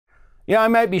I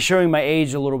might be showing my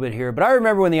age a little bit here, but I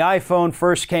remember when the iPhone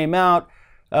first came out,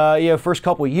 first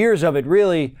couple of years of it,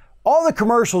 really, all the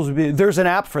commercials would be, there's an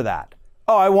app for that.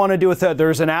 Oh, I want to do with that.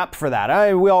 There's an app for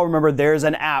that. We all remember there's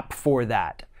an app for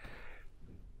that.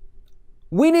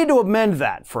 We need to amend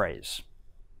that phrase.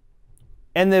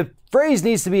 And the phrase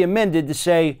needs to be amended to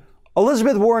say,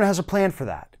 Elizabeth Warren has a plan for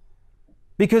that.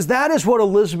 Because that is what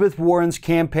Elizabeth Warren's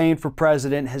campaign for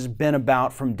president has been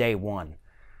about from day one.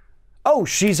 Oh,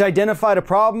 she's identified a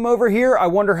problem over here. I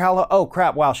wonder how, oh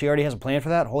crap, wow, she already has a plan for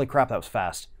that? Holy crap, that was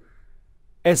fast.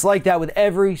 It's like that with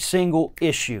every single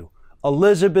issue.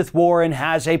 Elizabeth Warren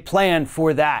has a plan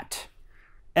for that.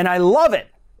 And I love it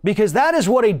because that is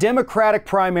what a Democratic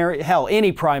primary, hell,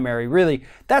 any primary really,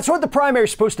 that's what the primary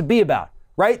is supposed to be about,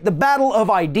 right? The battle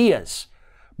of ideas.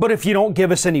 But if you don't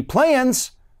give us any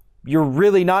plans, you're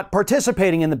really not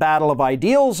participating in the battle of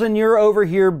ideals, and you're over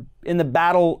here in the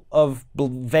battle of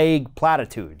vague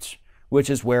platitudes,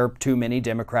 which is where too many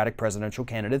Democratic presidential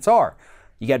candidates are.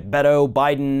 You got Beto,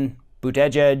 Biden,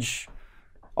 Buttigieg,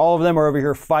 all of them are over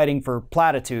here fighting for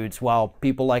platitudes, while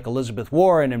people like Elizabeth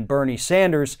Warren and Bernie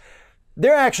Sanders,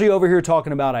 they're actually over here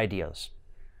talking about ideas.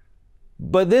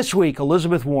 But this week,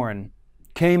 Elizabeth Warren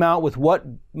came out with what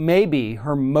may be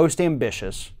her most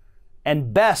ambitious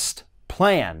and best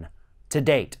plan to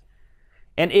date.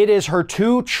 And it is her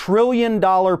 $2 trillion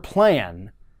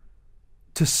plan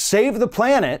to save the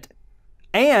planet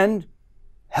and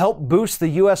help boost the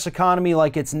U.S. economy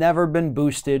like it's never been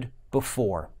boosted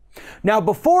before. Now,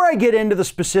 before I get into the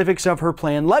specifics of her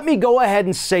plan, let me go ahead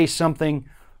and say something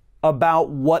about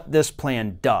what this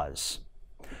plan does.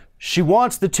 She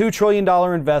wants the $2 trillion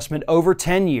investment over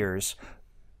 10 years,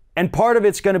 and part of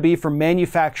it's going to be for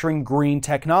manufacturing green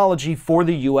technology for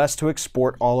the U.S. to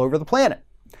export all over the planet.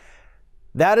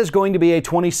 That is going to be a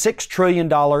 $26 trillion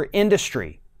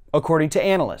industry, according to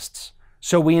analysts.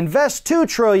 So we invest $2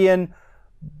 trillion,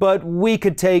 but we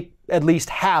could take at least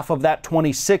half of that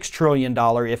 $26 trillion,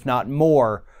 if not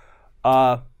more,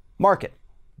 market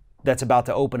that's about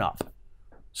to open up.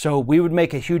 So we would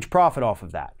make a huge profit off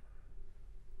of that.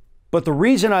 But the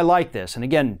reason I like this, and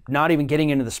again, not even getting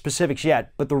into the specifics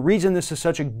yet, but the reason this is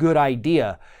such a good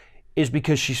idea is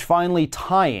because she's finally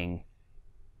tying,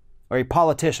 or a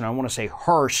politician, I want to say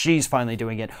her, she's finally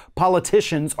doing it.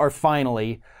 Politicians are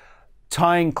finally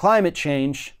tying climate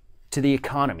change to the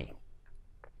economy.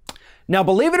 Now,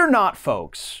 believe it or not,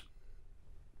 folks,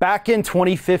 back in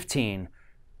 2015,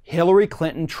 Hillary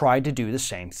Clinton tried to do the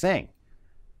same thing.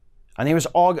 I think it was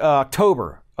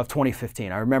October of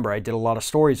 2015. I remember I did a lot of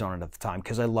stories on it at the time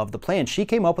because I loved the plan. She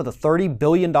came up with a $30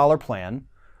 billion plan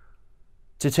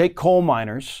to take coal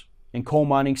miners in coal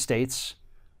mining states,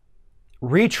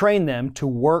 retrain them to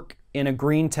work in a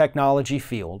green technology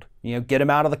field, get them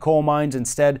out of the coal mines.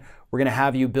 Instead, we're going to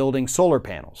have you building solar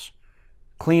panels.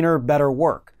 Cleaner, better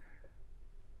work.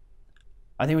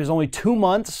 I think it was only 2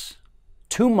 months.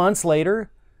 2 months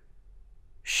later,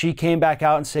 she came back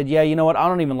out and said, yeah, you know what? I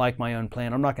don't even like my own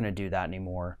plan. I'm not going to do that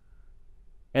anymore.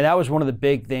 And that was one of the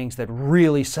big things that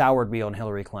really soured me on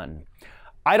Hillary Clinton.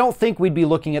 I don't think we'd be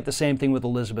looking at the same thing with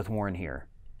Elizabeth Warren here.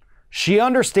 She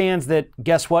understands that,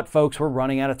 guess what, folks? We're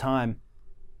running out of time.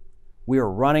 We are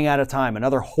running out of time.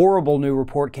 Another horrible new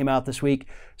report came out this week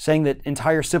saying that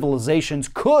entire civilizations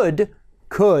could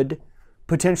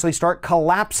potentially start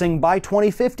collapsing by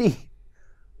 2050.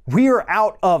 We are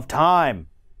out of time.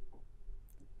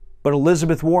 But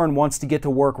Elizabeth Warren wants to get to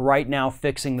work right now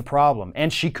fixing the problem.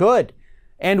 And she could.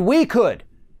 And we could,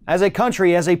 as a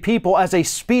country, as a people, as a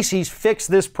species, fix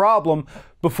this problem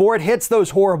before it hits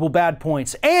those horrible bad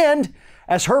points. And,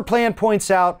 as her plan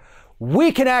points out,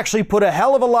 we can actually put a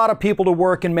hell of a lot of people to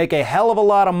work and make a hell of a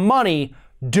lot of money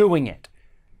doing it.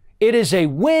 It is a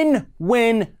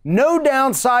win-win, no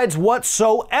downsides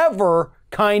whatsoever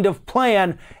kind of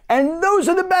plan. And those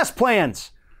are the best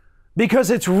plans.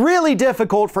 Because it's really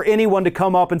difficult for anyone to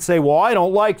come up and say, well, I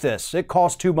don't like this. It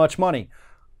costs too much money.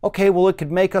 Okay, well, it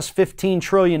could make us $15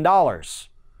 trillion.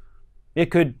 It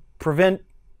could prevent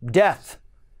death.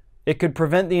 It could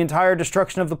prevent the entire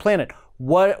destruction of the planet.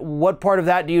 What part of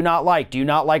that do you not like? Do you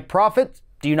not like profit?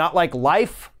 Do you not like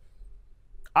life?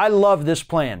 I love this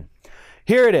plan.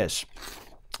 Here it is.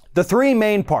 The three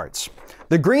main parts.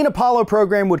 The Green Apollo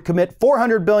program would commit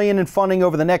 $400 billion in funding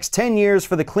over the next 10 years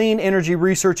for the clean energy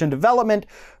research and development,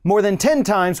 more than 10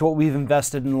 times what we've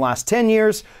invested in the last 10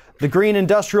 years. The Green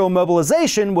Industrial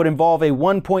Mobilization would involve a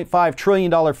 $1.5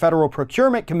 trillion federal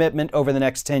procurement commitment over the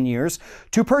next 10 years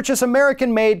to purchase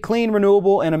American-made, clean,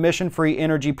 renewable, and emission-free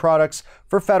energy products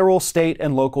for federal, state,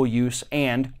 and local use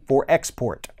and for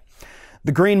export.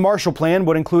 The Green Marshall Plan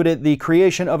would include the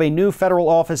creation of a new federal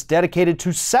office dedicated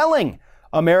to selling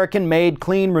American-made,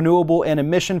 clean, renewable, and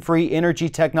emission-free energy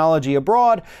technology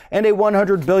abroad, and a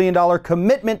 $100 billion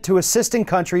commitment to assisting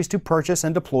countries to purchase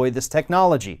and deploy this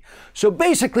technology. So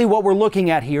basically what we're looking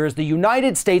at here is the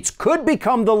United States could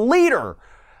become the leader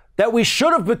that we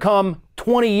should have become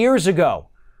 20 years ago.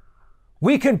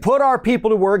 We can put our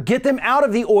people to work, get them out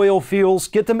of the oil fields,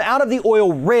 get them out of the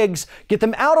oil rigs, get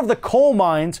them out of the coal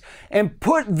mines, and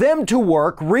put them to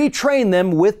work, retrain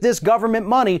them with this government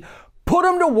money, put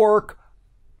them to work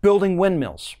building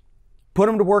windmills, put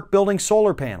them to work building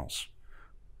solar panels,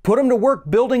 put them to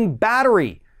work building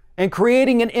battery and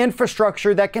creating an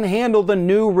infrastructure that can handle the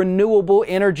new renewable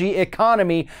energy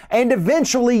economy and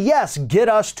eventually, yes, get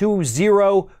us to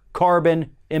zero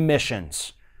carbon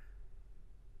emissions.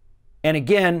 And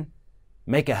again,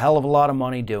 make a hell of a lot of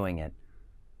money doing it.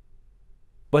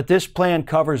 But this plan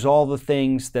covers all the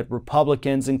things that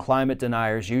Republicans and climate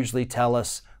deniers usually tell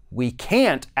us we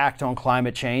can't act on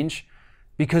climate change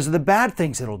because of the bad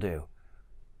things it'll do.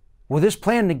 Well, this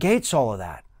plan negates all of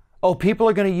that. Oh, people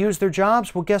are going to use their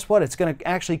jobs? Well, guess what? It's going to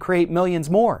actually create millions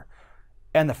more.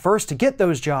 And the first to get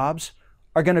those jobs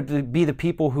are going to be the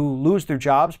people who lose their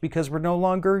jobs because we're no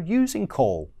longer using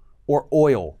coal or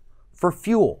oil for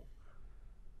fuel.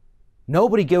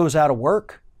 Nobody goes out of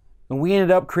work, and we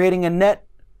ended up creating a net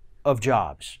of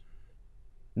jobs.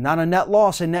 Not a net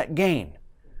loss, a net gain.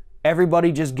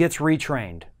 Everybody just gets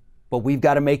retrained, but we've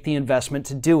got to make the investment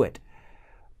to do it.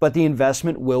 But the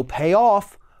investment will pay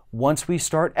off once we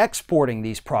start exporting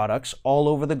these products all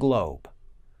over the globe.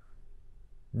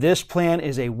 This plan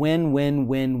is a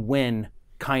win-win-win-win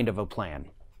kind of a plan.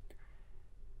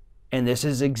 And this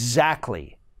is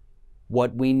exactly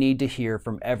what we need to hear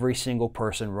from every single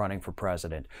person running for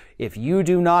president. If you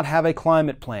do not have a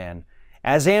climate plan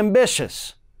as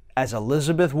ambitious as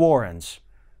Elizabeth Warren's,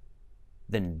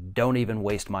 then don't even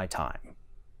waste my time.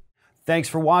 Thanks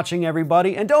for watching,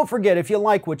 everybody. And don't forget, if you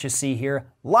like what you see here,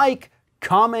 like,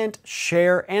 comment,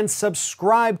 share, and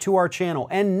subscribe to our channel.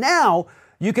 And now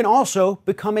you can also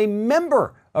become a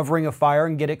member of Ring of Fire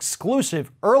and get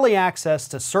exclusive early access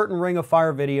to certain Ring of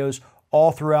Fire videos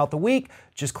all throughout the week.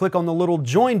 Just click on the little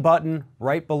join button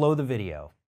right below the video.